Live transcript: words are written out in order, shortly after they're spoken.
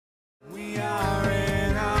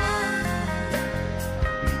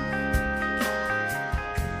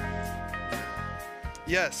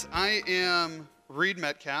Yes, I am Reed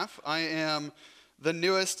Metcalf. I am the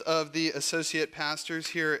newest of the associate pastors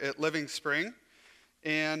here at Living Spring.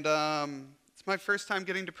 And it's my first time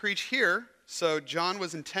getting to preach here. So John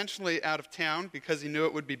was intentionally out of town because he knew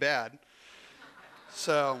it would be bad.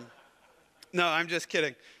 So, no, I'm just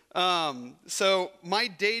kidding. So my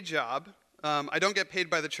day job, I don't get paid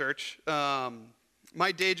by the church.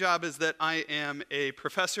 My day job is that I am a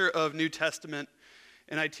professor of New Testament,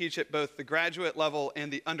 and I teach at both the graduate level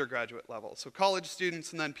and the undergraduate level. So college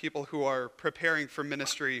students and then people who are preparing for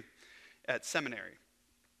ministry at seminary.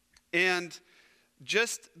 And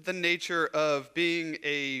just the nature of being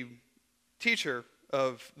a teacher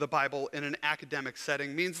of the Bible in an academic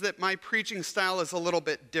setting means that my preaching style is a little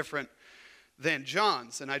bit different than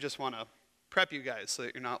John's. And I just want to prep you guys so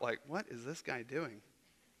that you're not like, what is this guy doing?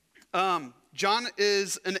 John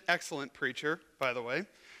is an excellent preacher, by the way.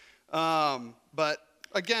 But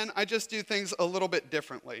again, I just do things a little bit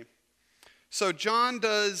differently. So John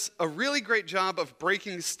does a really great job of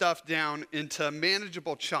breaking stuff down into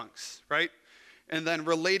manageable chunks, right? And then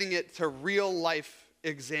relating it to real life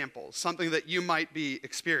examples, something that you might be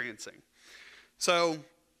experiencing. So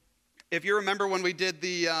if you remember when we did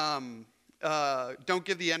the Don't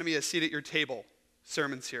Give the Enemy a Seat at Your Table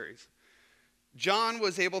sermon series, John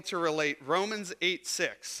was able to relate Romans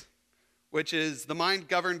 8:6, which is the mind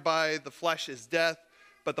governed by the flesh is death,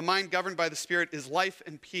 but the mind governed by the Spirit is life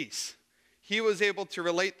and peace. He was able to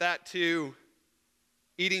relate that to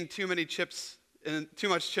eating too much chips and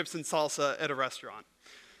salsa at a restaurant.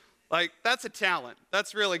 Like, that's a talent.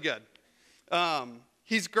 That's really good.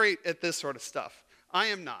 He's great at this sort of stuff. I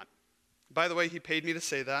am not. By the way, he paid me to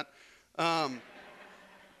say that.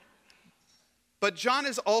 But John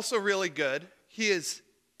is also really good. He is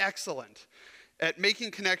excellent at making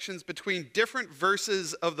connections between different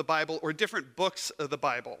verses of the Bible or different books of the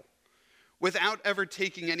Bible without ever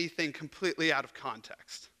taking anything completely out of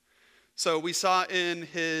context. So we saw in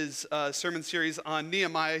his sermon series on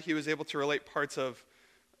Nehemiah, he was able to relate parts of,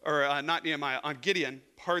 not Nehemiah, on Gideon,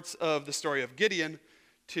 parts of the story of Gideon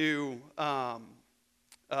to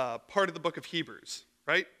part of the book of Hebrews,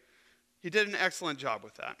 right? He did an excellent job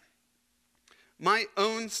with that. My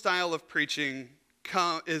own style of preaching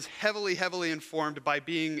is heavily informed by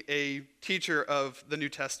being a teacher of the New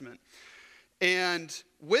Testament. And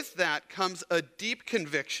with that comes a deep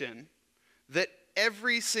conviction that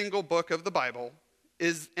every single book of the Bible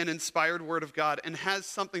is an inspired word of God and has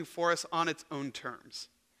something for us on its own terms.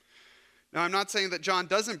 Now, I'm not saying that John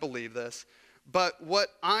doesn't believe this, but what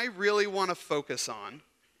I really want to focus on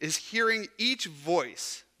is hearing each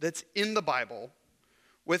voice that's in the Bible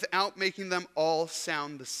without making them all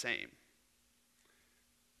sound the same.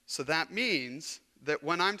 So that means that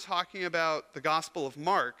when I'm talking about the Gospel of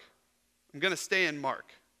Mark, I'm going to stay in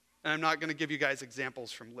Mark, and I'm not going to give you guys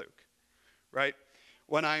examples from Luke, right?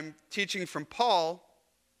 When I'm teaching from Paul,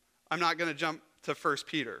 I'm not going to jump to 1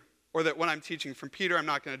 Peter, or that when I'm teaching from Peter, I'm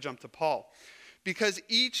not going to jump to Paul. Because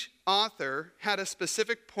each author had a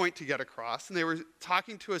specific point to get across, and they were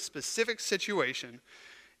talking to a specific situation,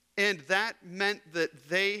 and that meant that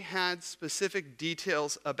they had specific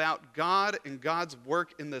details about God and God's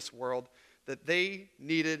work in this world that they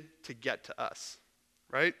needed to get to us,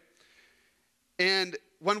 right? And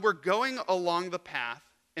when we're going along the path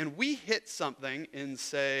and we hit something and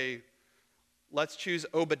say, let's choose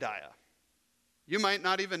Obadiah. You might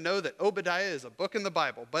not even know that Obadiah is a book in the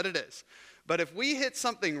Bible, but it is. But if we hit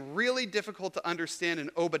something really difficult to understand in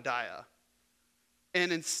Obadiah,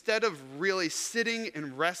 and instead of really sitting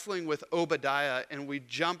and wrestling with Obadiah and we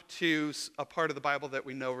jump to a part of the Bible that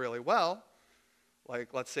we know really well,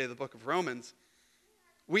 like let's say the book of Romans,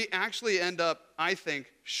 we actually end up, I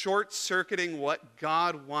think, short-circuiting what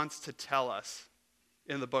God wants to tell us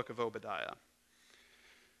in the book of Obadiah.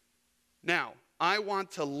 Now, I want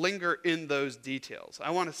to linger in those details.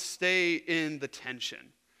 I want to stay in the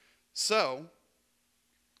tension. So,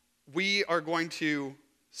 we are going to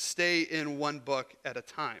stay in one book at a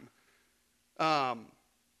time.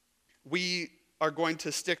 We are going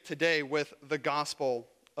to stick today with the Gospel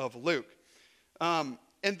of Luke. And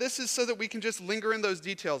this is so that we can just linger in those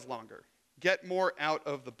details longer, get more out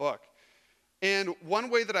of the book. And one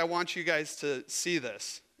way that I want you guys to see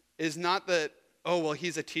this is not that, oh, well,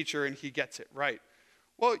 he's a teacher and he gets it right.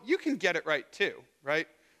 Well, you can get it right too, right?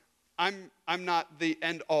 I'm not the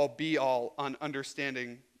end-all, be-all on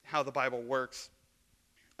understanding how the Bible works.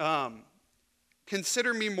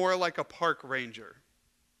 Consider me more like a park ranger,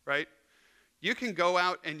 right? You can go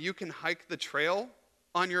out and you can hike the trail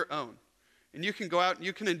on your own. And you can go out and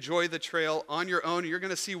you can enjoy the trail on your own. You're going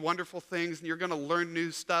to see wonderful things and you're going to learn new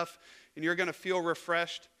stuff and you're going to feel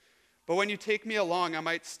refreshed. But when you take me along, I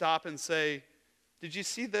might stop and say, did you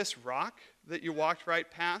see this rock that you walked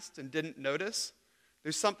right past and didn't notice?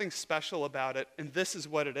 There's something special about it, and this is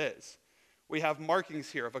what it is. We have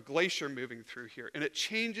markings here of a glacier moving through here, and it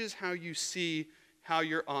changes how you see how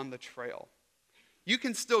you're on the trail. You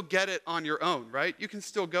can still get it on your own, right? You can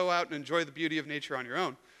still go out and enjoy the beauty of nature on your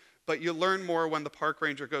own, but you learn more when the park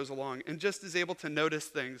ranger goes along and just is able to notice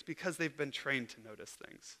things because they've been trained to notice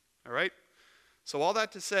things, all right? So all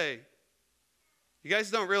that to say, you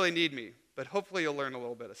guys don't really need me, but hopefully you'll learn a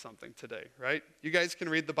little bit of something today, right? You guys can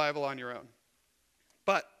read the Bible on your own.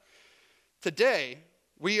 But today,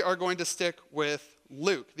 we are going to stick with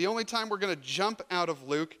Luke. The only time we're going to jump out of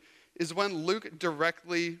Luke is when Luke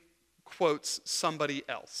directly quotes somebody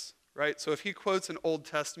else, right? So if he quotes an Old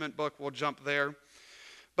Testament book, we'll jump there.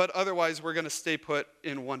 But otherwise, we're going to stay put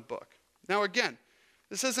in one book. Now again,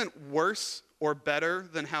 this isn't worse or better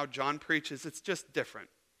than how John preaches. It's just different.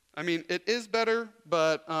 I mean, it is better,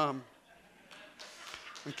 but I'm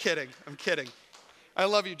kidding. I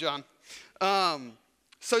love you, John.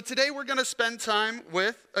 So today we're going to spend time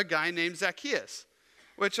with a guy named Zacchaeus,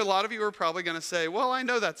 which a lot of you are probably going to say, well, I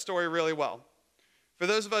know that story really well. For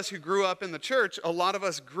those of us who grew up in the church, a lot of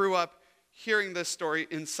us grew up hearing this story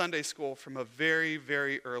in Sunday school from a very,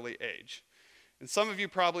 very early age. And some of you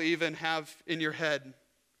probably even have in your head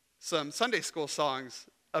some Sunday school songs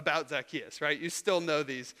about Zacchaeus, right? You still know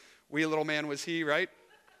these. Wee little man was he, right?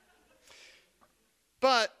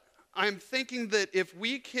 But I'm thinking that if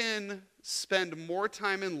we can spend more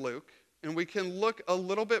time in Luke and we can look a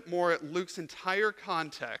little bit more at Luke's entire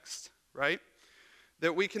context, right,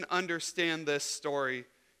 that we can understand this story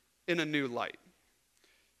in a new light.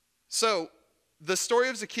 So the story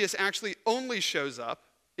of Zacchaeus actually only shows up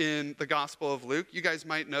in the Gospel of Luke. You guys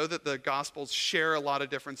might know that the Gospels share a lot of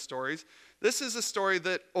different stories. This is a story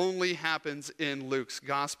that only happens in Luke's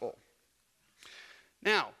Gospel.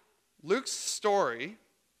 Now, Luke's story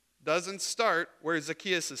doesn't start where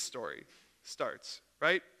Zacchaeus' story starts,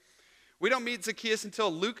 right? We don't meet Zacchaeus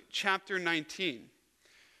until Luke chapter 19.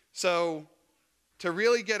 So to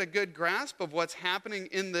really get a good grasp of what's happening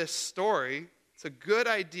in this story, it's a good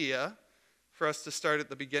idea for us to start at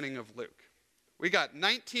the beginning of Luke. We got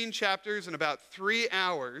 19 chapters and about 3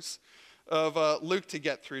 hours of Luke to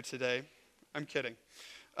get through today. I'm kidding.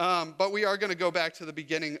 But we are going to go back to the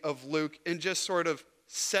beginning of Luke and just sort of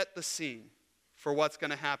set the scene for what's going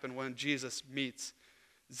to happen when Jesus meets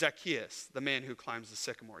Zacchaeus, the man who climbs the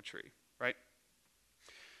sycamore tree, right?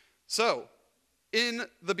 So, in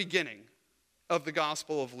the beginning of the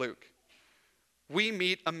Gospel of Luke, we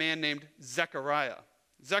meet a man named Zechariah.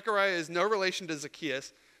 Zechariah is no relation to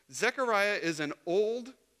Zacchaeus. Zechariah is an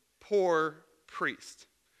old, poor priest.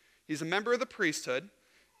 He's a member of the priesthood,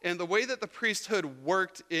 and the way that the priesthood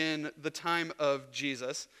worked in the time of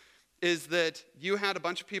Jesus is that you had a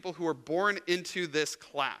bunch of people who were born into this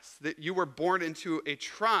class, that you were born into a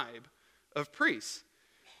tribe of priests.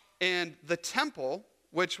 And the temple,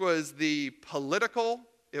 which was the political,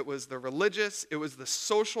 it was the religious, it was the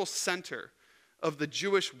social center of the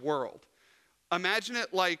Jewish world. Imagine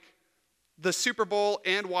it like the Super Bowl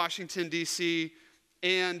and Washington, D.C.,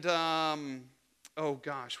 and,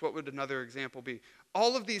 what would another example be?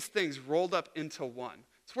 All of these things rolled up into one.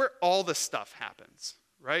 It's where all the stuff happens,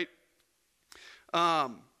 right?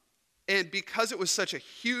 And because it was such a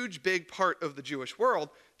huge, big part of the Jewish world,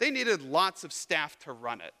 they needed lots of staff to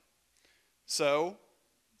run it. So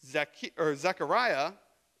Zechariah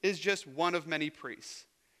is just one of many priests.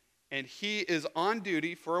 And he is on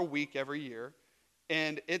duty for a week every year.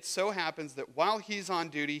 And it so happens that while he's on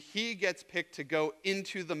duty, he gets picked to go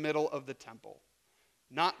into the middle of the temple.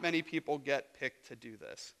 Not many people get picked to do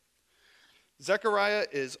this. Zechariah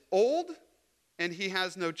is old, and he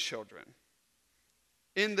has no children.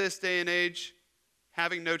 In this day and age,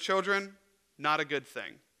 having no children, not a good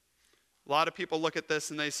thing. A lot of people look at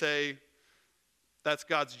this and they say, that's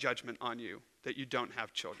God's judgment on you, that you don't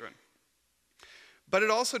have children. But it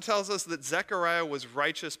also tells us that Zechariah was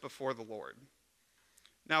righteous before the Lord.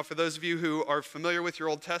 Now, for those of you who are familiar with your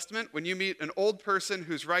Old Testament, when you meet an old person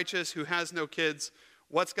who's righteous, who has no kids,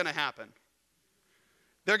 what's going to happen?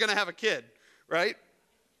 They're going to have a kid, right?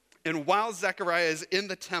 And while Zechariah is in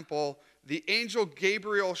the temple, the angel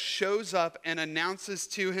Gabriel shows up and announces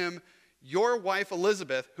to him, your wife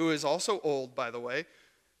Elizabeth, who is also old, by the way,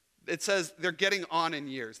 it says they're getting on in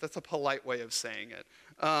years. That's a polite way of saying it.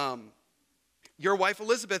 Your wife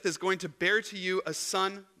Elizabeth is going to bear to you a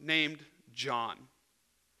son named John.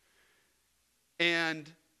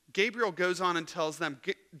 And Gabriel goes on and tells them,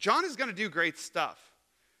 John is going to do great stuff.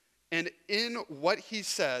 And in what he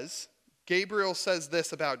says, Gabriel says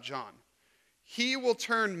this about John. He will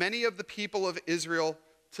turn many of the people of Israel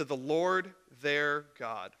to the Lord their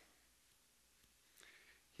God.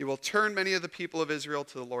 He will turn many of the people of Israel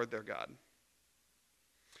to the Lord their God.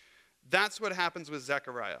 That's what happens with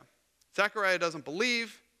Zechariah. Zechariah doesn't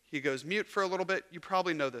believe. He goes mute for a little bit. You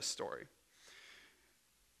probably know this story.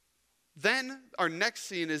 Then our next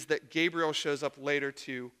scene is that Gabriel shows up later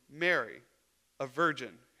to Mary, a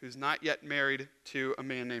virgin who's not yet married to a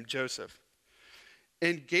man named Joseph.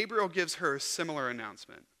 And Gabriel gives her a similar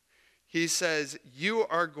announcement. He says, you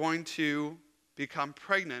are going to become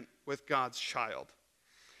pregnant with God's child.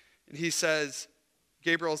 And he says,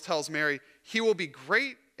 Gabriel tells Mary, he will be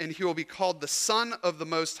great and he will be called the Son of the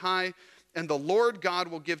Most High, and the Lord God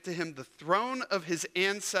will give to him the throne of his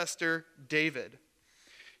ancestor David.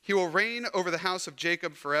 He will reign over the house of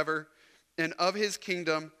Jacob forever, and of his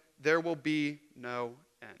kingdom there will be no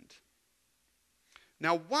end.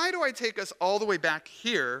 Now, why do I take us all the way back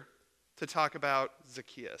here to talk about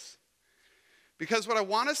Zacchaeus? Because what I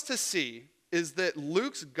want us to see is that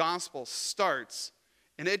Luke's gospel starts,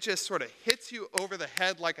 and it just sort of hits you over the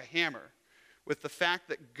head like a hammer with the fact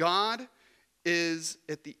that God is,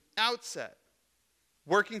 at the outset,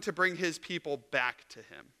 working to bring his people back to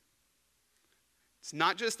him. It's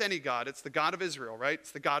not just any God, it's the God of Israel, right?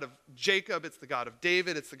 It's the God of Jacob, it's the God of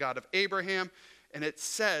David, it's the God of Abraham, and it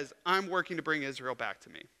says, I'm working to bring Israel back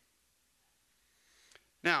to me.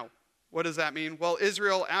 Now, what does that mean? Well,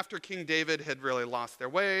 Israel, after King David, had really lost their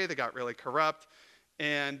way, they got really corrupt,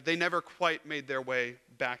 and they never quite made their way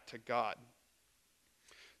back to God.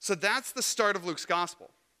 So that's the start of Luke's gospel.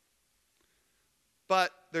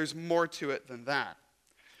 But there's more to it than that.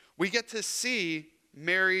 We get to see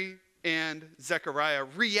Mary and Zechariah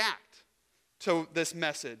react to this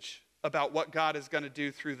message about what God is going to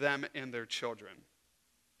do through them and their children.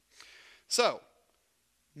 So,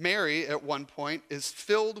 Mary, at one point, is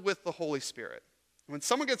filled with the Holy Spirit. When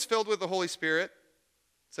someone gets filled with the Holy Spirit,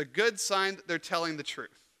 it's a good sign that they're telling the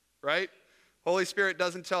truth, right? Holy Spirit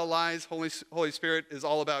doesn't tell lies. Holy Spirit is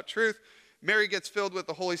all about truth. Mary gets filled with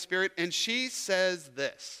the Holy Spirit, and she says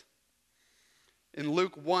this in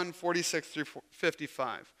Luke 1, 46 through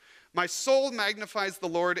 55. My soul magnifies the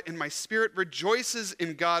Lord, and my spirit rejoices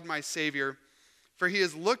in God my Savior, for he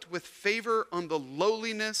has looked with favor on the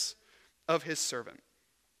lowliness of his servant.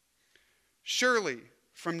 Surely,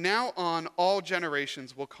 from now on, all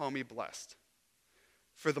generations will call me blessed,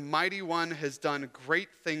 for the Mighty One has done great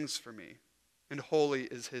things for me, and holy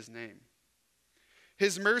is his name.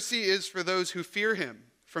 His mercy is for those who fear him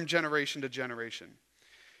from generation to generation.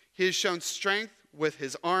 He has shown strength with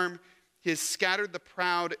his arm. He has scattered the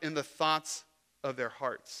proud in the thoughts of their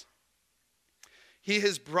hearts. He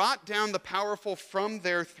has brought down the powerful from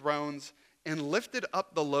their thrones and lifted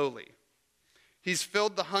up the lowly. He's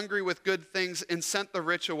filled the hungry with good things and sent the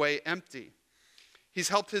rich away empty. He's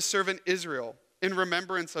helped his servant Israel in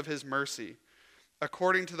remembrance of his mercy,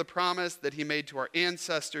 according to the promise that he made to our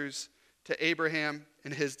ancestors, to Abraham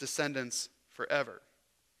and his descendants forever.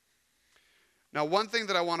 Now, one thing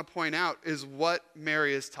that I want to point out is what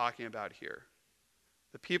Mary is talking about here.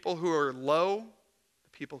 The people who are low, the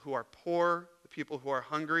people who are poor, the people who are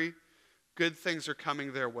hungry, good things are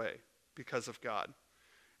coming their way because of God.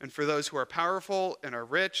 And for those who are powerful and are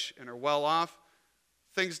rich and are well off,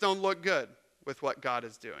 things don't look good with what God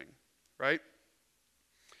is doing, right?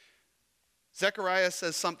 Zechariah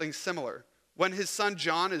says something similar. When his son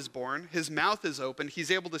John is born, his mouth is open,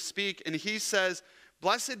 he's able to speak, and he says,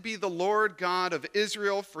 blessed be the Lord God of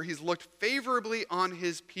Israel, for he's looked favorably on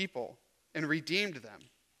his people and redeemed them.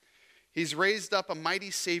 He's raised up a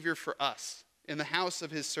mighty Savior for us in the house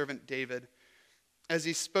of his servant David, as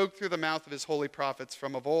he spoke through the mouth of his holy prophets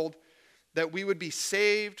from of old, that we would be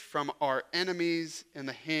saved from our enemies in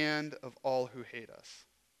the hand of all who hate us.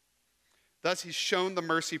 Thus he's shown the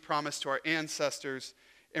mercy promised to our ancestors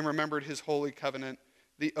and remembered his holy covenant,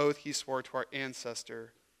 the oath he swore to our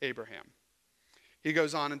ancestor Abraham. He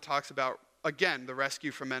goes on and talks about, again, the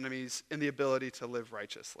rescue from enemies and the ability to live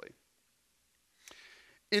righteously.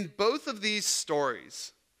 In both of these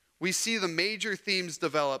stories, we see the major themes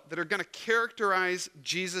develop that are going to characterize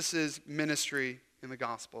Jesus' ministry in the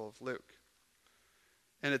Gospel of Luke.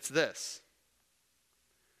 And it's this: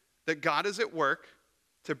 that God is at work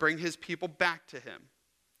to bring his people back to him,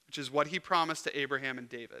 which is what he promised to Abraham and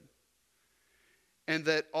David. And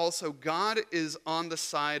that also God is on the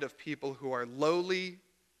side of people who are lowly,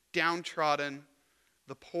 downtrodden,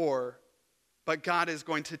 the poor, but God is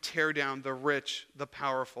going to tear down the rich, the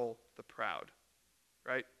powerful, the proud,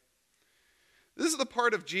 right? This is the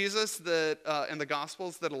part of Jesus that in the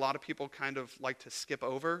Gospels that a lot of people kind of like to skip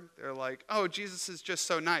over. They're like, oh, Jesus is just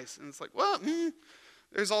so nice. And it's like, well,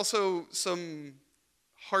 there's also some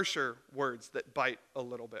harsher words that bite a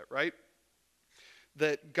little bit, right?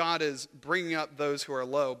 That God is bringing up those who are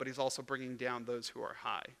low, but he's also bringing down those who are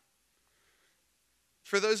high.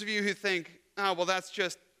 For those of you who think, oh, well, that's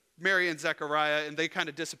just Mary and Zechariah, and they kind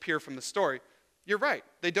of disappear from the story, you're right.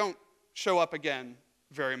 They don't show up again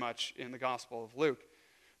very much in the Gospel of Luke.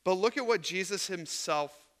 But look at what Jesus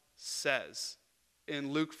himself says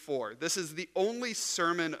in Luke 4. This is the only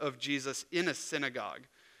sermon of Jesus in a synagogue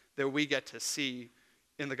that we get to see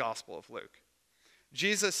in the Gospel of Luke.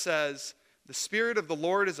 Jesus says, "The Spirit of the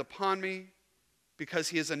Lord is upon me because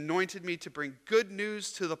he has anointed me to bring good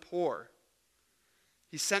news to the poor.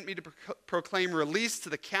 He sent me to proclaim release to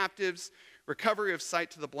the captives, recovery of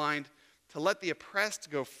sight to the blind, to let the oppressed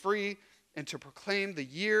go free, and to proclaim the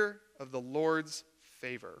year of the Lord's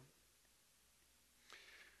favor."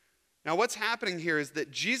 Now, what's happening here is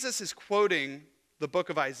that Jesus is quoting the book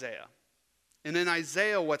of Isaiah. And in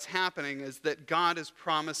Isaiah, what's happening is that God is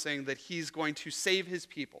promising that he's going to save his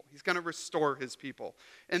people. He's going to restore his people.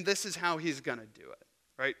 And this is how he's going to do it,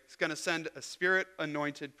 right? He's going to send a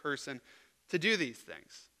Spirit-anointed person to do these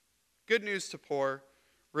things. Good news to poor,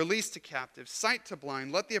 release to captives, sight to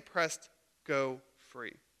blind, let the oppressed go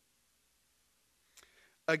free.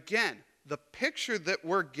 Again, the picture that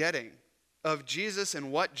we're getting of Jesus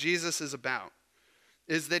and what Jesus is about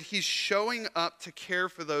is that he's showing up to care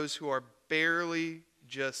for those who are barely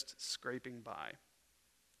just scraping by,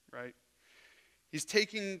 right? He's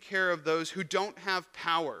taking care of those who don't have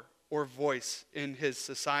power or voice in his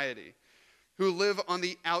society, who live on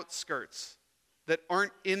the outskirts, that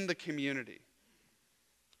aren't in the community,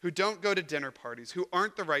 who don't go to dinner parties, who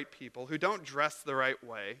aren't the right people, who don't dress the right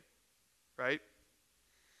way, right?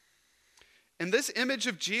 And this image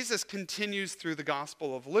of Jesus continues through the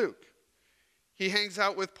Gospel of Luke. He hangs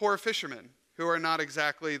out with poor fishermen who are not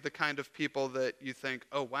exactly the kind of people that you think,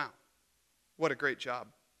 oh, wow, what a great job.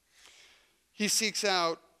 He seeks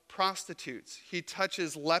out prostitutes. He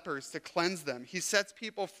touches lepers to cleanse them. He sets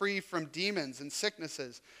people free from demons and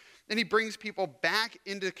sicknesses. And he brings people back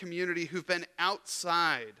into the community who've been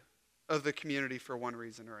outside of the community for one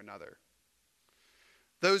reason or another.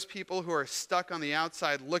 Those people who are stuck on the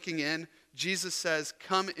outside looking in, Jesus says,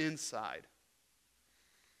 come inside.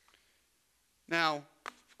 Now,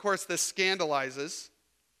 of course, this scandalizes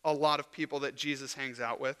a lot of people that Jesus hangs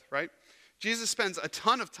out with, right? Jesus spends a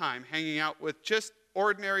ton of time hanging out with just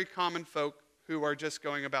ordinary common folk who are just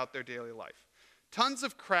going about their daily life. Tons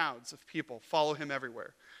of crowds of people follow him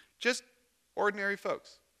everywhere. Just ordinary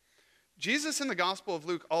folks. Jesus in the Gospel of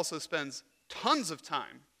Luke also spends tons of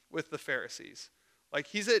time with the Pharisees. Like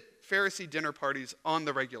he's at Pharisee dinner parties on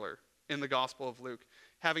the regular in the Gospel of Luke,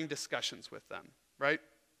 having discussions with them, right?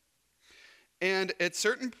 And at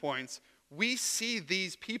certain points, we see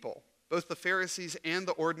these people, both the Pharisees and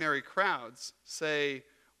the ordinary crowds, say,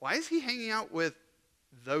 why is he hanging out with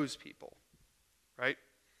those people, right?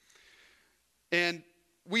 And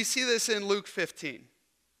we see this in Luke 15.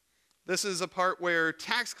 This is a part where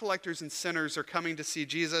tax collectors and sinners are coming to see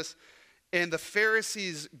Jesus, and the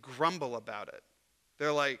Pharisees grumble about it.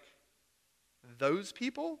 They're like, those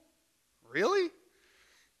people? Really?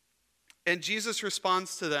 And Jesus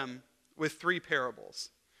responds to them with 3 parables.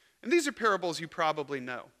 And these are parables you probably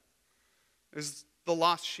know. There's the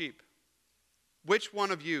lost sheep. Which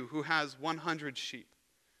one of you who has 100 sheep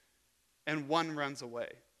and one runs away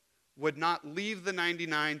would not leave the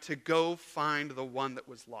 99 to go find the one that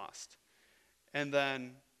was lost? And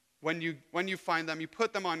then when you find them, you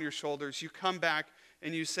put them on your shoulders, you come back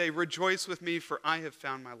and you say, rejoice with me, for I have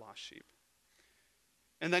found my lost sheep.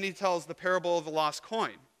 And then he tells the parable of the lost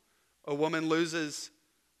coin. A woman loses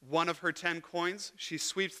one of her 10 coins. She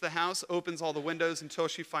sweeps the house, opens all the windows until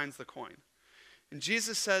she finds the coin. And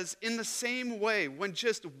Jesus says, in the same way, when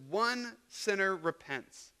just one sinner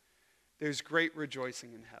repents, there's great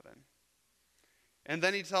rejoicing in heaven. And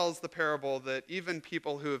then he tells the parable that even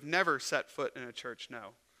people who have never set foot in a church know,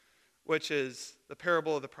 which is the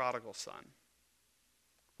parable of the prodigal son,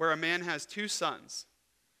 where a man has 2 sons,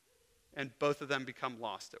 and both of them become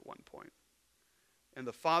lost at one point. And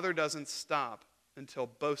the father doesn't stop until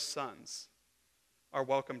both sons are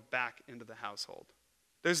welcomed back into the household.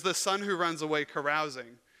 There's the son who runs away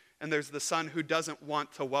carousing, and there's the son who doesn't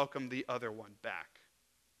want to welcome the other one back,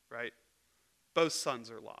 right? Both sons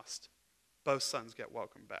are lost. Both sons get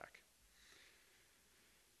welcomed back.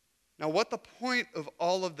 Now, what the point of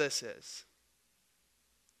all of this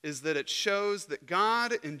is that it shows that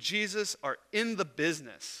God and Jesus are in the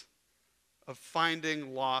business of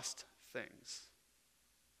finding lost things.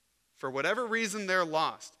 For whatever reason they're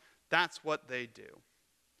lost, that's what they do.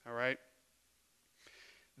 All right?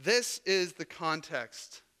 This is the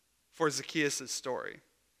context for Zacchaeus' story.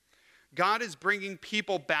 God is bringing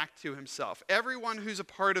people back to himself, everyone who's a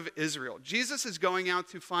part of Israel. Jesus is going out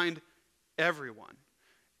to find everyone,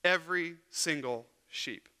 every single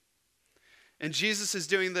sheep. And Jesus is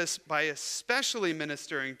doing this by especially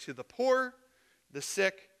ministering to the poor, the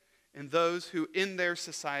sick, and those who in their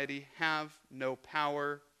society have no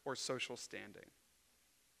power or social standing.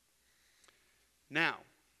 Now,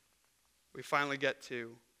 we finally get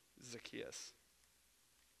to Zacchaeus.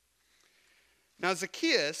 Now,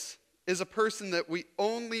 Zacchaeus is a person that we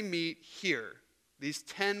only meet here, these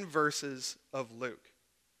 10 verses of Luke.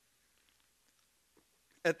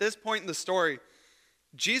 At this point in the story,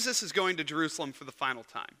 Jesus is going to Jerusalem for the final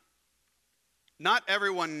time. Not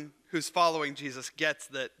everyone who's following Jesus gets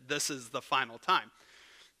that this is the final time.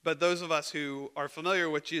 But those of us who are familiar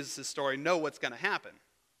with Jesus' story know what's going to happen.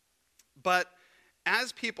 But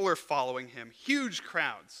as people are following him, huge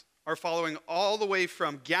crowds are following all the way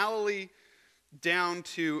from Galilee down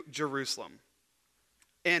to Jerusalem.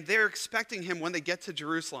 And they're expecting him, when they get to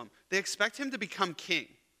Jerusalem, they expect him to become king.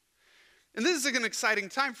 And this is an exciting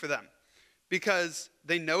time for them because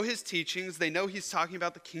they know his teachings. They know he's talking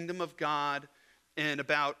about the kingdom of God and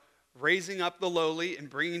about raising up the lowly and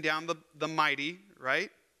bringing down the mighty,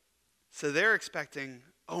 right? So they're expecting,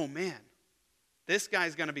 oh man, this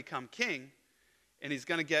guy's going to become king, and he's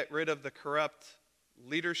going to get rid of the corrupt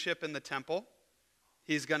leadership in the temple.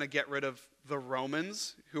 He's going to get rid of the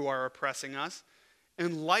Romans who are oppressing us,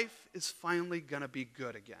 and life is finally going to be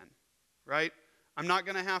good again, right? I'm not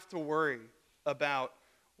going to have to worry about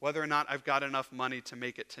whether or not I've got enough money to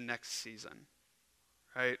make it to next season,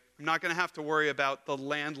 right? I'm not going to have to worry about the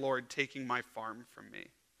landlord taking my farm from me.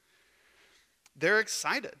 They're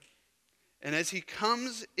excited. And as he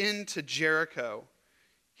comes into Jericho,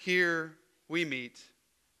 here we meet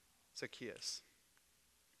Zacchaeus.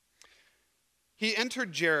 He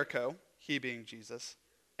entered Jericho, he being Jesus,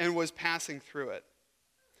 and was passing through it.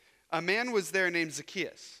 A man was there named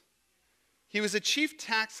Zacchaeus. He was a chief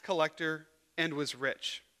tax collector and was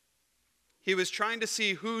rich. He was trying to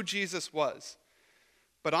see who Jesus was,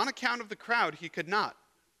 but on account of the crowd, he could not,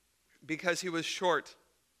 because he was short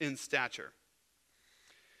in stature.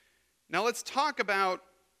 Now let's talk about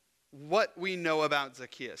what we know about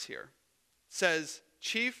Zacchaeus here. It says,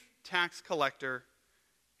 chief tax collector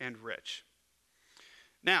and rich.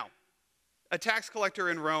 Now, a tax collector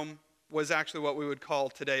in Rome was actually what we would call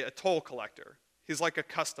today a toll collector. He's like a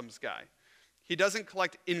customs guy. He doesn't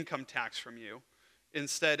collect income tax from you.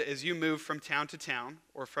 Instead, as you move from town to town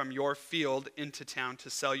or from your field into town to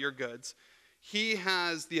sell your goods, he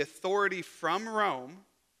has the authority from Rome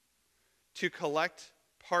to collect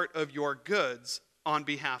part of your goods on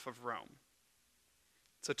behalf of Rome.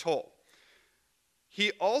 It's a toll.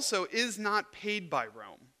 He also is not paid by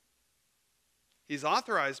Rome. He's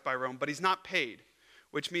authorized by Rome, but he's not paid,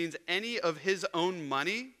 which means any of his own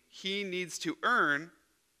money he needs to earn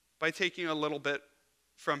by taking a little bit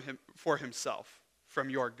from him for himself from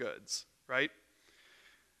your goods, right?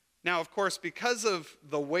 Now, of course, because of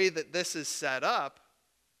the way that this is set up,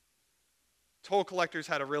 toll collectors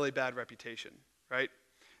had a really bad reputation, right?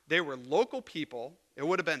 They were local people. It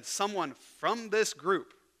would have been someone from this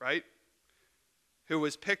group, right, who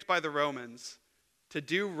was picked by the Romans to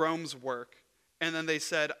do Rome's work, and then they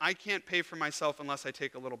said, I can't pay for myself unless I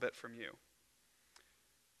take a little bit from you.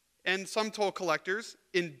 And some toll collectors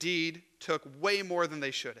indeed took way more than they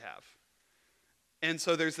should have. And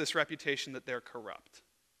so there's this reputation that they're corrupt,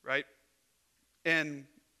 right? And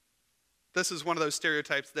this is one of those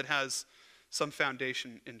stereotypes that has some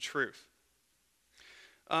foundation in truth.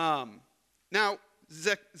 Now,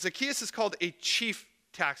 Zacchaeus is called a chief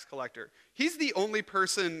tax collector. He's the only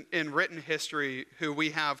person in written history who we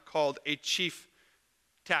have called a chief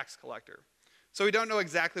tax collector. So we don't know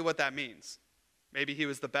exactly what that means. Maybe he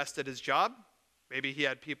was the best at his job. Maybe he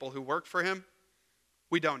had people who worked for him.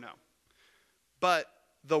 We don't know. But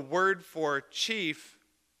the word for chief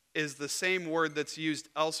is the same word that's used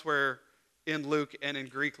elsewhere in Luke and in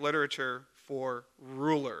Greek literature for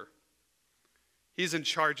ruler. He's in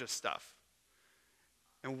charge of stuff.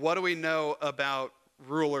 And what do we know about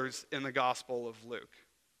rulers in the Gospel of Luke?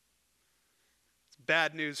 It's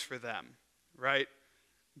bad news for them, right?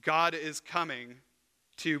 God is coming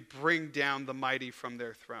to bring down the mighty from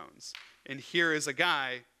their thrones. And here is a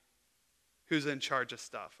guy who's in charge of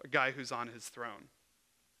stuff, a guy who's on his throne.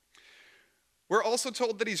 We're also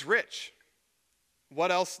told that he's rich.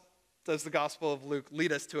 What else does the Gospel of Luke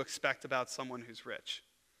lead us to expect about someone who's rich?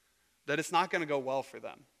 That it's not going to go well for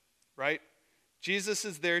them, right? Jesus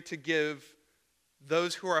is there to give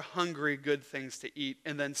those who are hungry good things to eat,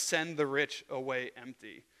 and then send the rich away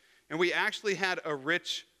empty. And we actually had a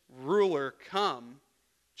rich ruler come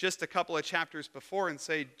just a couple of chapters before and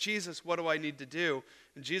say, Jesus, what do I need to do?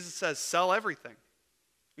 And Jesus says, sell everything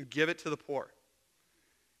and give it to the poor.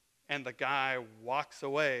 And the guy walks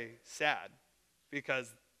away sad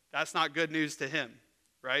because that's not good news to him,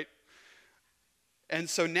 right? And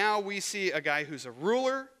so now we see a guy who's a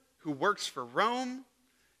ruler, who works for Rome,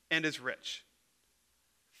 and is rich.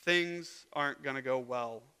 Things aren't going to go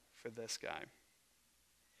well for this guy.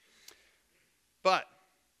 But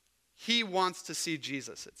he wants to see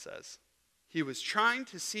Jesus, it says. He was trying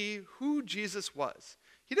to see who Jesus was.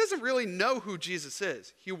 He doesn't really know who Jesus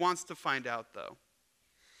is. He wants to find out, though.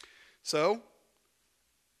 So,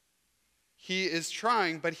 he is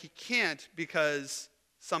trying, but he can't because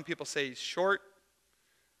some people say he's short.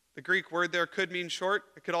 The Greek word there could mean short.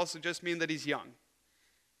 It could also just mean that he's young.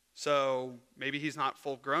 So maybe he's not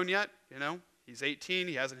full grown yet, He's 18.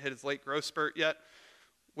 He hasn't hit his late growth spurt yet.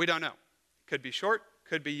 We don't know. Could be short,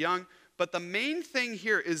 could be young. But the main thing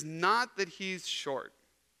here is not that he's short.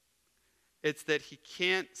 It's that he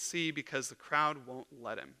can't see because the crowd won't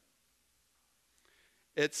let him.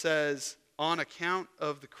 It says, on account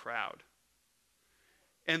of the crowd.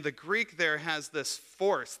 And the Greek there has this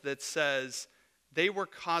force that says they were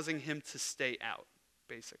causing him to stay out,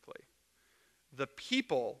 basically. The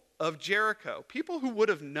people of Jericho, people who would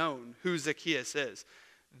have known who Zacchaeus is,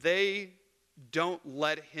 they don't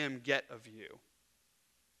let him get a view.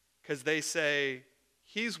 Because they say,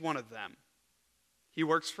 he's one of them. He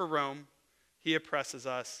works for Rome. He oppresses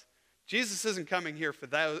us. Jesus isn't coming here for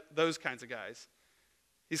those kinds of guys.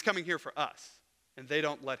 He's coming here for us. And they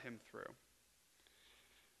don't let him through.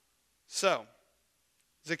 So,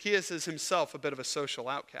 Zacchaeus is himself a bit of a social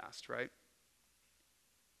outcast, right?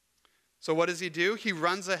 So what does he do? He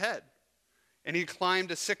runs ahead. And he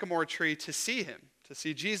climbed a sycamore tree to see him, to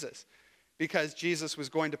see Jesus, because Jesus was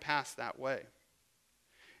going to pass that way.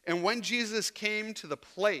 And when Jesus came to the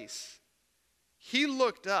place, he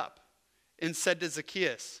looked up and said to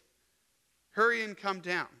Zacchaeus, hurry and come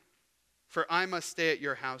down, for I must stay at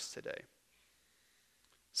your house today.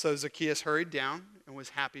 So Zacchaeus hurried down and was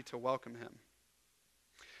happy to welcome him.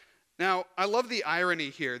 Now, I love the irony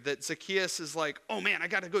here that Zacchaeus is like, oh man, I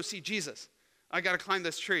got to go see Jesus. I got to climb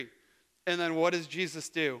this tree. And then what does Jesus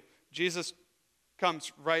do? Jesus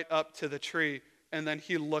comes right up to the tree, and then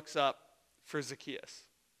he looks up for Zacchaeus.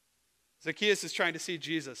 Zacchaeus is trying to see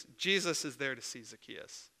Jesus. Jesus is there to see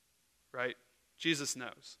Zacchaeus, right? Jesus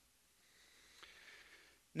knows.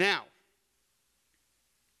 Now,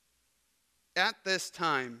 at this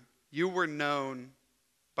time, you were known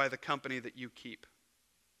by the company that you keep.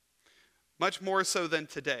 Much more so than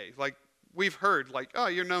today. Like, we've heard, oh,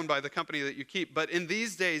 you're known by the company that you keep. But in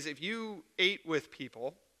these days, if you ate with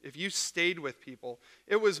people, if you stayed with people,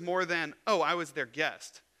 it was more than, oh, I was their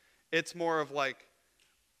guest. It's more of like,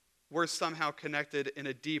 we're somehow connected in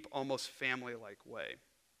a deep, almost family-like way.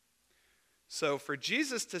 So for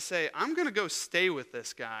Jesus to say, I'm going to go stay with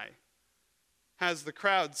this guy, has the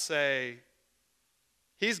crowd say,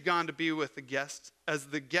 he's gone to be with the guest, as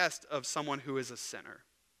the guest of someone who is a sinner.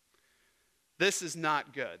 This is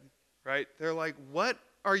not good, right? They're like, what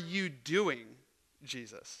are you doing,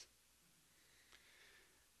 Jesus?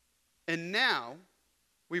 And now,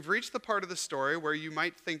 we've reached the part of the story where you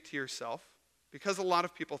might think to yourself, because a lot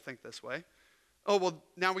of people think this way, oh, well,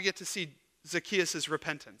 now we get to see Zacchaeus'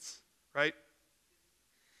 repentance, right?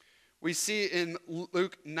 We see in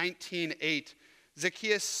Luke 19:8,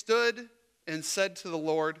 Zacchaeus stood and said to the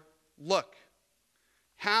Lord, look,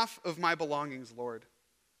 half of my belongings, Lord,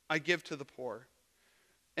 I give to the poor.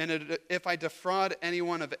 And if I defraud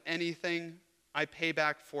anyone of anything, I pay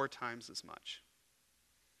back 4 times as much.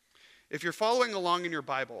 If you're following along in your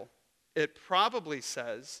Bible, it probably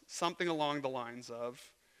says something along the lines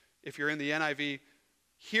of, if you're in the NIV,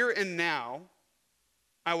 here and now,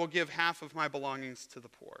 I will give half of my belongings to the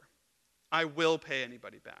poor. I will pay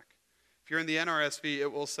anybody back. If you're in the NRSV,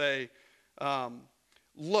 it will say,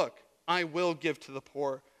 look, I will give to the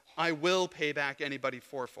poor. I will pay back anybody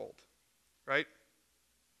fourfold, right?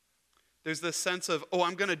 There's this sense of, oh,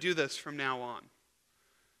 I'm going to do this from now on.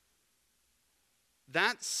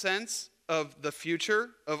 That sense of the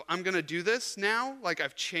future, of I'm going to do this now, like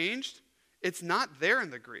I've changed, it's not there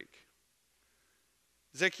in the Greek.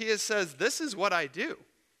 Zacchaeus says, this is what I do.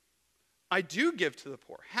 I do give to the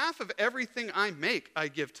poor. Half of everything I make, I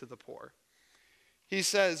give to the poor. He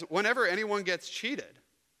says, whenever anyone gets cheated,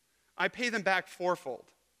 I pay them back fourfold.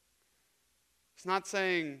 It's not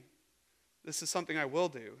saying, this is something I will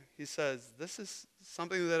do. He says, this is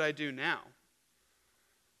something that I do now.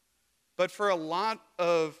 But for a lot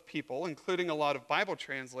of people, including a lot of Bible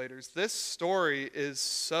translators, this story is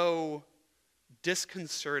so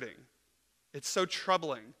disconcerting. It's so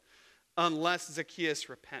troubling unless Zacchaeus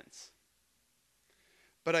repents.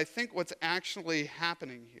 But I think what's actually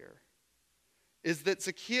happening here is that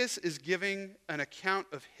Zacchaeus is giving an account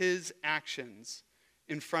of his actions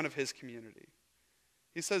in front of his community.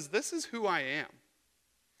 He says, "This is who I am."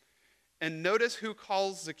 And notice who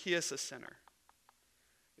calls Zacchaeus a sinner.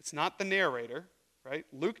 It's not the narrator, right?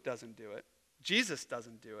 Luke doesn't do it. Jesus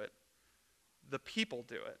doesn't do it. The people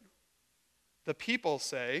do it. The people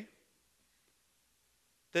say,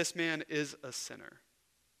 "This man is a sinner."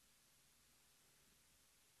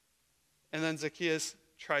 And then Zacchaeus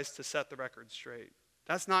tries to set the record straight.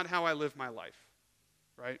 That's not how I live my life,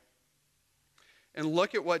 right? And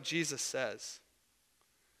look at what Jesus says.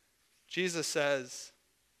 Jesus says,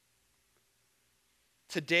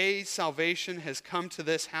 "Today salvation has come to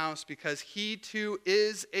this house because he too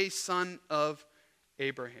is a son of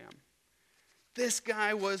Abraham." This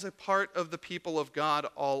guy was a part of the people of God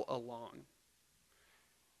all along.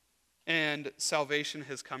 And salvation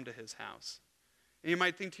has come to his house. And you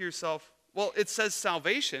might think to yourself, well, it says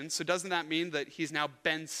salvation, so doesn't that mean that he's now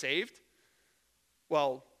been saved?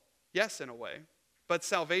 Well, yes, in a way. But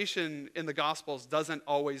salvation in the Gospels doesn't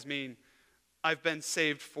always mean I've been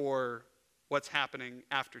saved for what's happening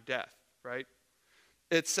after death, right?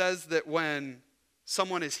 It says that when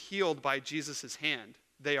someone is healed by Jesus' hand,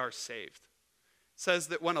 they are saved. It says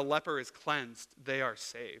that when a leper is cleansed, they are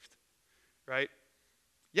saved, right?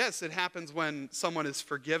 Yes, it happens when someone is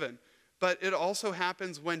forgiven, but it also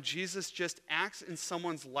happens when Jesus just acts in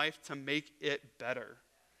someone's life to make it better.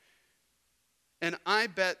 And I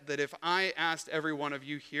bet that if I asked every one of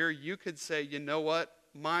you here, you could say, you know what?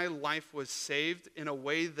 My life was saved in a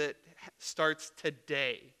way that starts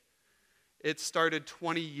today. It started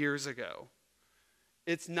 20 years ago.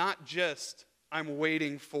 It's not just I'm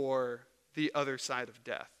waiting for the other side of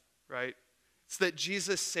death, right? It's that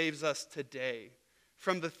Jesus saves us today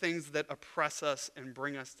from the things that oppress us and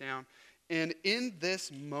bring us down. And in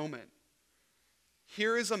this moment,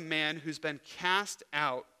 here is a man who's been cast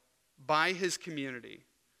out by his community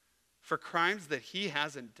for crimes that he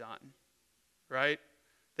hasn't done, right?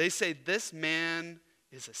 They say this man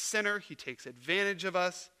is a sinner. He takes advantage of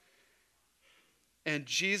us. And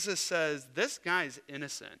Jesus says this guy's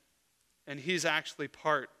innocent, and he's actually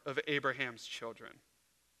part of Abraham's children.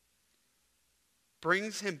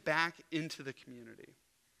 Brings him back into the community.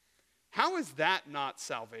 How is that not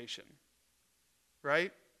salvation?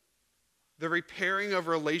 Right? The repairing of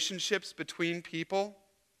relationships between people.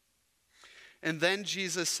 And then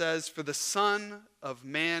Jesus says, "For the Son of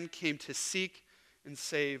Man came to seek and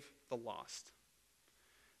save the lost."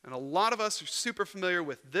 And a lot of us are super familiar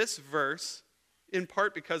with this verse, in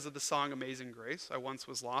part because of the song Amazing Grace. I once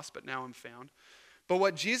was lost, but now I'm found. But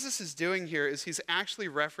what Jesus is doing here is he's actually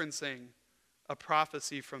referencing a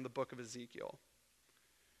prophecy from the book of Ezekiel,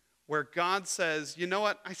 where God says, you know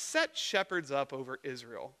what? I set shepherds up over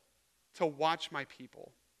Israel to watch my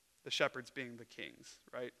people, the shepherds being the kings,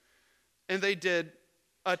 right? And they did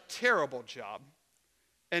a terrible job.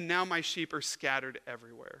 And now my sheep are scattered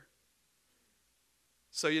everywhere.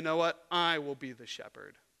 So you know what? I will be the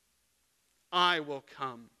shepherd. I will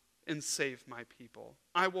come and save my people.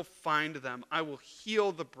 I will find them. I will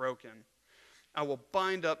heal the broken. I will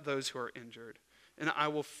bind up those who are injured. And I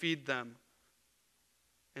will feed them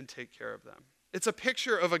and take care of them. It's a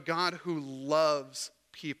picture of a God who loves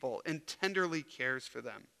people and tenderly cares for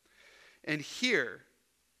them. And here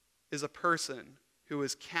is a person who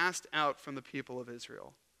was cast out from the people of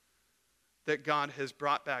Israel that God has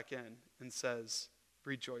brought back in and says,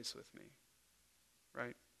 rejoice with me,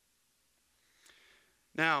 right?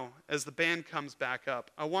 Now, as the band comes back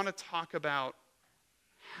up, I want to talk about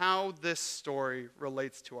how this story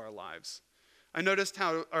relates to our lives. I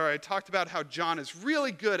talked about how John is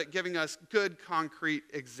really good at giving us good, concrete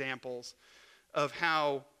examples of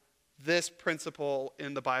how this principle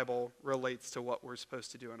in the Bible relates to what we're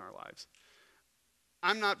supposed to do in our lives.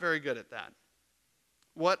 I'm not very good at that.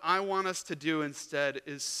 What I want us to do instead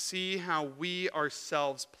is see how we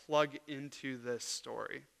ourselves plug into this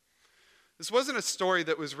story. This wasn't a story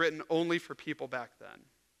that was written only for people back then.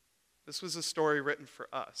 This was a story written for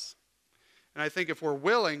us. And I think if we're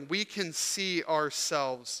willing, we can see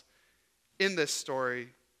ourselves in this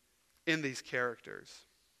story, in these characters.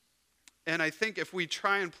 And I think if we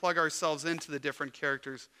try and plug ourselves into the different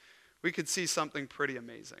characters, we could see something pretty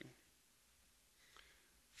amazing.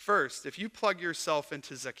 First, if you plug yourself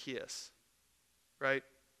into Zacchaeus, right?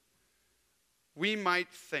 You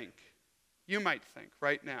might think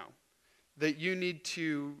right now, that you need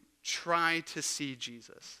to try to see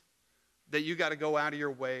Jesus, that you got to go out of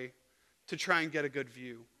your way to try and get a good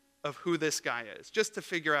view of who this guy is, just to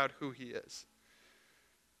figure out who he is.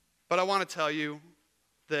 But I want to tell you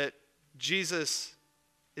that Jesus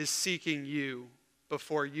is seeking you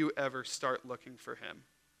before you ever start looking for him.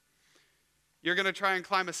 You're going to try and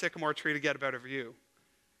climb a sycamore tree to get a better view,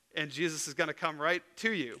 and Jesus is going to come right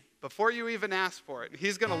to you before you even ask for it.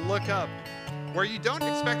 He's going to look up where you don't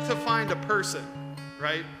expect to find a person,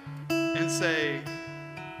 right? And say,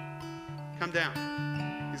 come down.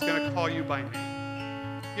 He's going to call you by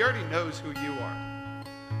name. He already knows who you are,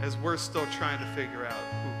 as we're still trying to figure out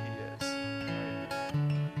who he is.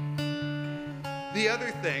 Right? The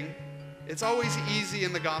other thing, it's always easy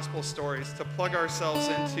in the gospel stories to plug ourselves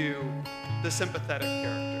into the sympathetic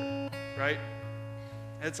character, right?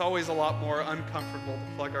 It's always a lot more uncomfortable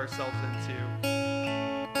to plug ourselves into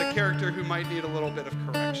the character who might need a little bit of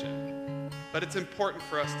correction. But it's important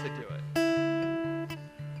for us to do it.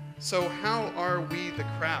 So how are we the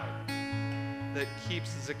crowd that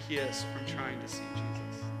keeps Zacchaeus from trying to see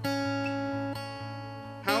Jesus?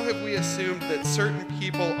 How have we assumed that certain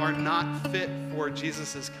people are not fit for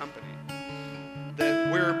Jesus' company?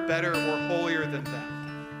 That we're better or holier than them?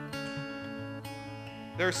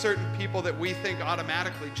 There are certain people that we think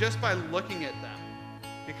automatically, just by looking at them,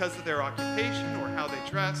 because of their occupation or how they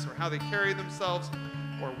dress or how they carry themselves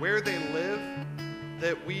or where they live,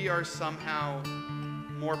 that we are somehow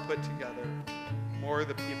more put together, more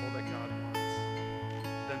the people that God wants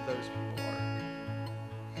than those people are.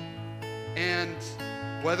 And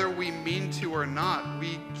whether we mean to or not,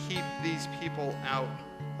 we keep these people out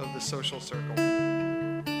of the social circle.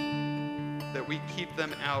 That we keep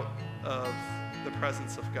them out of the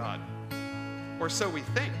presence of God. Or so we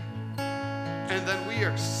think. And then we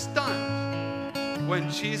are stunned when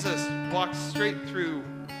Jesus walks straight through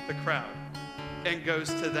the crowd and goes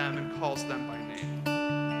to them and calls them by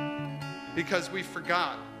name. Because we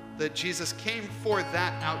forgot that Jesus came for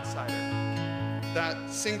that outsider, that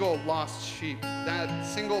single lost sheep, that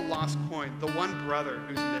single lost coin, the one brother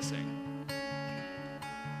who's missing,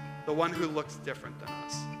 the one who looks different than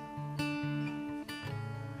us.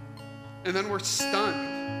 And then we're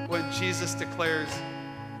stunned when Jesus declares,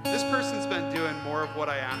 this person's been doing more of what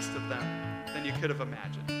I asked of them than you could have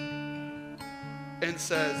imagined. And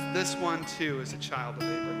says, this one too is a child of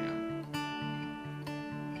Abraham.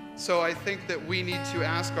 So I think that we need to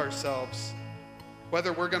ask ourselves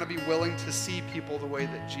whether we're going to be willing to see people the way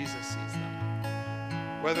that Jesus sees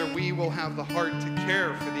them. Whether we will have the heart to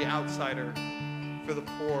care for the outsider, for the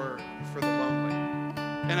poor, for the lonely.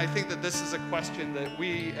 And I think that this is a question that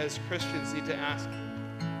we as Christians need to ask,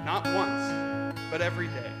 not once, but every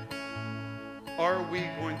day. Are we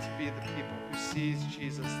going to be the people who sees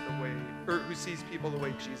Jesus the way, or who sees people the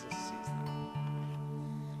way Jesus sees them?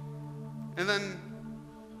 And then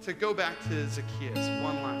to go back to Zacchaeus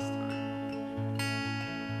one last time.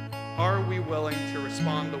 Are we willing to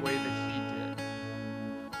respond the way that he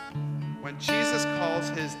did? When Jesus calls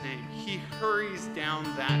his name, he hurries down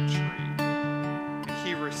that tree.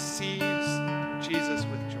 He receives Jesus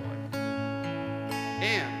with joy.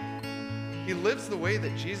 And he lives the way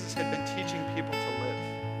that Jesus had been teaching people to live.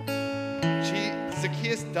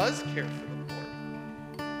 Zacchaeus does care for the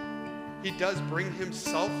poor. He does bring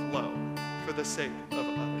himself low for the sake of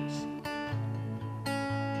others.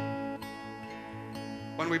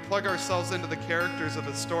 When we plug ourselves into the characters of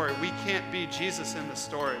the story, we can't be Jesus in the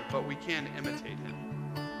story, but we can imitate him.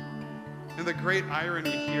 And the great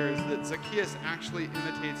irony here is that Zacchaeus actually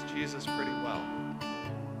imitates Jesus pretty well.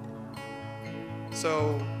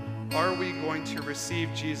 So, are we going to receive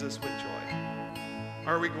Jesus with joy?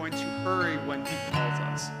 Are we going to hurry when he calls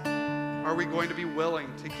us? Are we going to be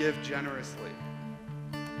willing to give generously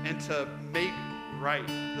and to make right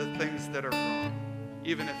the things that are wrong,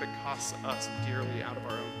 even if it costs us dearly out of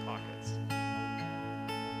our own pockets?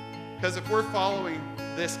 Because if we're following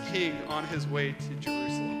this king on his way to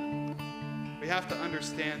Jerusalem, we have to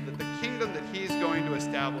understand that the kingdom that he's going to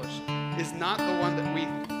establish is not the one that we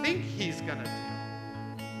think he's going to do.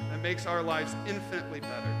 That makes our lives infinitely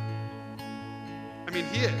better. I mean,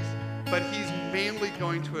 he is, but he's mainly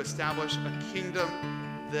going to establish a kingdom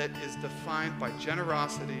that is defined by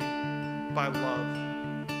generosity, by love,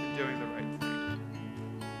 and doing the right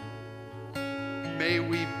thing. May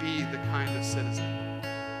we be the kind of citizen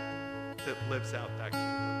that lives out that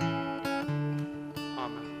kingdom.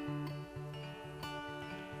 Amen.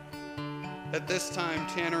 At this time,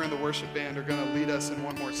 Tanner and the worship band are going to lead us in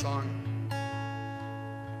one more song.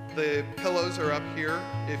 The pillows are up here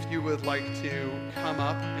if you would like to come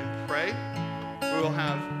up and pray. We will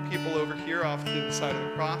have people over here off to the side of the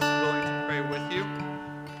cross willing to pray with you.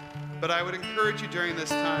 But I would encourage you during this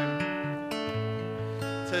time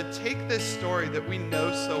to take this story that we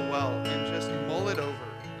know so well and just mull it over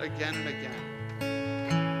again and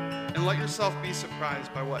again. And let yourself be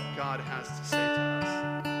surprised by what God has to say to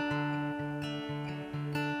us.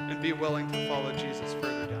 And be willing to follow Jesus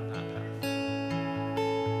further down.